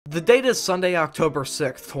The date is Sunday, October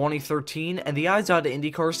 6th, 2013, and the IZOD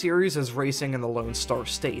IndyCar Series is racing in the Lone Star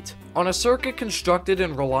State. On a circuit constructed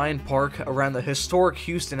in Reliant Park around the historic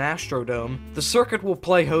Houston Astrodome, the circuit will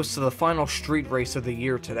play host to the final street race of the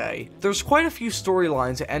year today. There's quite a few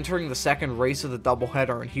storylines entering the second race of the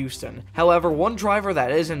doubleheader in Houston. However, one driver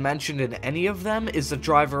that isn't mentioned in any of them is the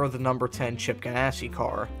driver of the number 10 Chip Ganassi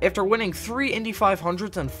car. After winning 3 Indy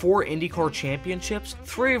 500s and 4 IndyCar championships,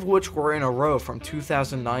 3 of which were in a row from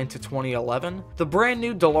 2009 to 2011, the brand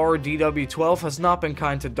new Dallara DW12 has not been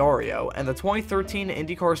kind to Dario, and the 2013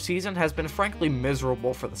 IndyCar season has been frankly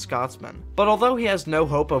miserable for the Scotsman. But although he has no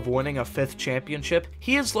hope of winning a 5th championship,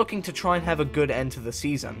 he is looking to try and have a good end to the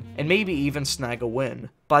season, and maybe even snag a win.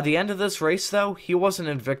 By the end of this race though, he wasn't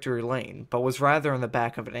in victory lane, but was rather in the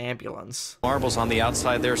back of an ambulance. Marbles on the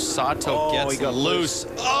outside there, Sato gets loose.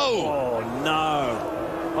 Oh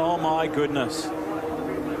no! Oh my goodness.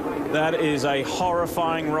 That is a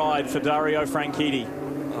horrifying ride for Dario Franchitti.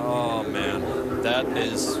 Oh man, that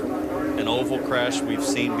is an oval crash we've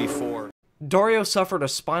seen before. Dario suffered a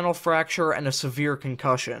spinal fracture and a severe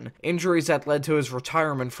concussion, injuries that led to his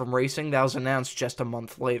retirement from racing that was announced just a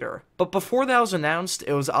month later. But before that was announced,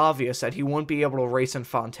 it was obvious that he wouldn't be able to race in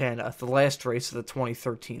Fontana, the last race of the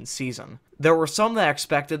 2013 season. There were some that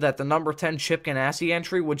expected that the number 10 Chip Ganassi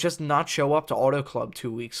entry would just not show up to Auto Club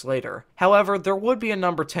 2 weeks later. However, there would be a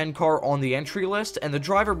number 10 car on the entry list, and the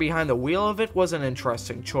driver behind the wheel of it was an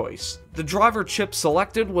interesting choice. The driver Chip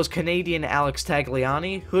selected was Canadian Alex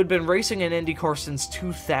Tagliani, who had been racing in IndyCar since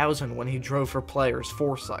 2000 when he drove for Players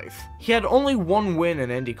Forsyth. He had only one win in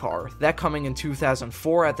IndyCar, that coming in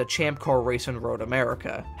 2004 at the Champ Car race in Road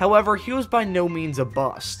America. However, he was by no means a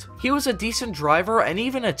bust. He was a decent driver and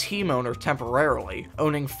even a team owner temporarily,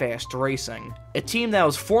 owning Fast Racing, a team that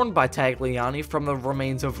was formed by Tagliani from the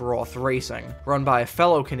remains of Roth Racing, run by a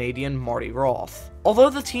fellow Canadian, Marty Roth.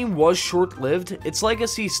 Although the team was short-lived, its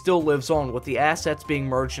legacy still lives on, with the assets being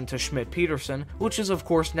merged into Schmidt-Peterson, which is of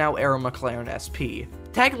course now Arrow McLaren SP.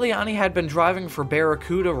 Tagliani had been driving for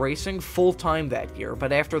Barracuda Racing full-time that year,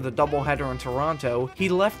 but after the doubleheader in Toronto, he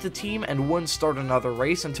left the team and wouldn't start another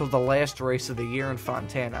race until the last race of the year in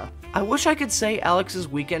Fontana. I wish I could say Alex's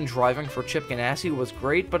weekend driving for Chip Ganassi was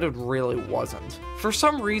great, but it really wasn't. For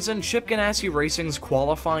some reason, Chip Ganassi Racing's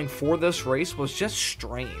qualifying for this race was just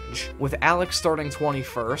strange, with Alex starting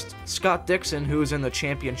 21st, Scott Dixon, who was in the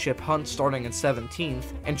championship hunt, starting in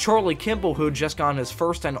 17th, and Charlie Kimball, who had just gotten his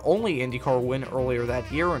first and only IndyCar win earlier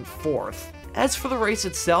that year, in 4th. As for the race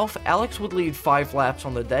itself, Alex would lead 5 laps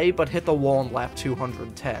on the day, but hit the wall in lap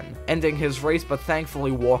 210, ending his race but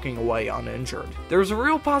thankfully walking away uninjured. There's a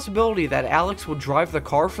real possibility that Alex would drive the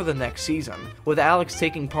car for the next season, with Alex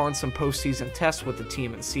taking part in some postseason tests with the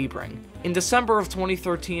team in Sebring. In December of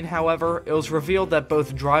 2013, however, it was revealed that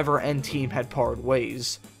both driver and team had parted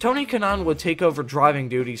ways. Tony Kanaan would take over driving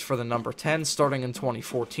duties for the number 10 starting in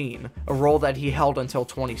 2014, a role that he held until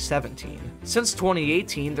 2017. Since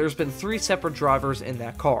 2018, there's been 3 separate drivers in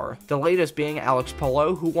that car, the latest being Alex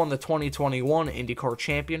Palou, who won the 2021 IndyCar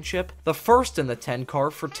Championship, the first in the 10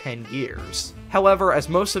 car for 10 years. However, as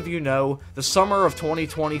most of you know, the summer of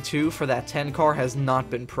 2022 for that 10 car has not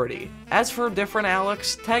been pretty. As for a different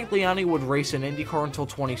Alex, Tagliani would race in IndyCar until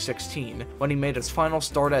 2016, when he made his final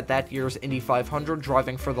start at that year's Indy 500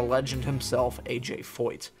 driving for the legend himself, AJ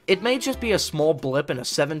Foyt. It may just be a small blip in a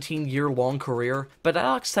 17-year-long career, but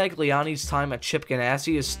Alex Tagliani's time at Chip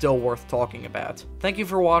Ganassi is still worth talking about. Thank you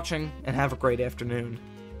for watching, and have a great afternoon.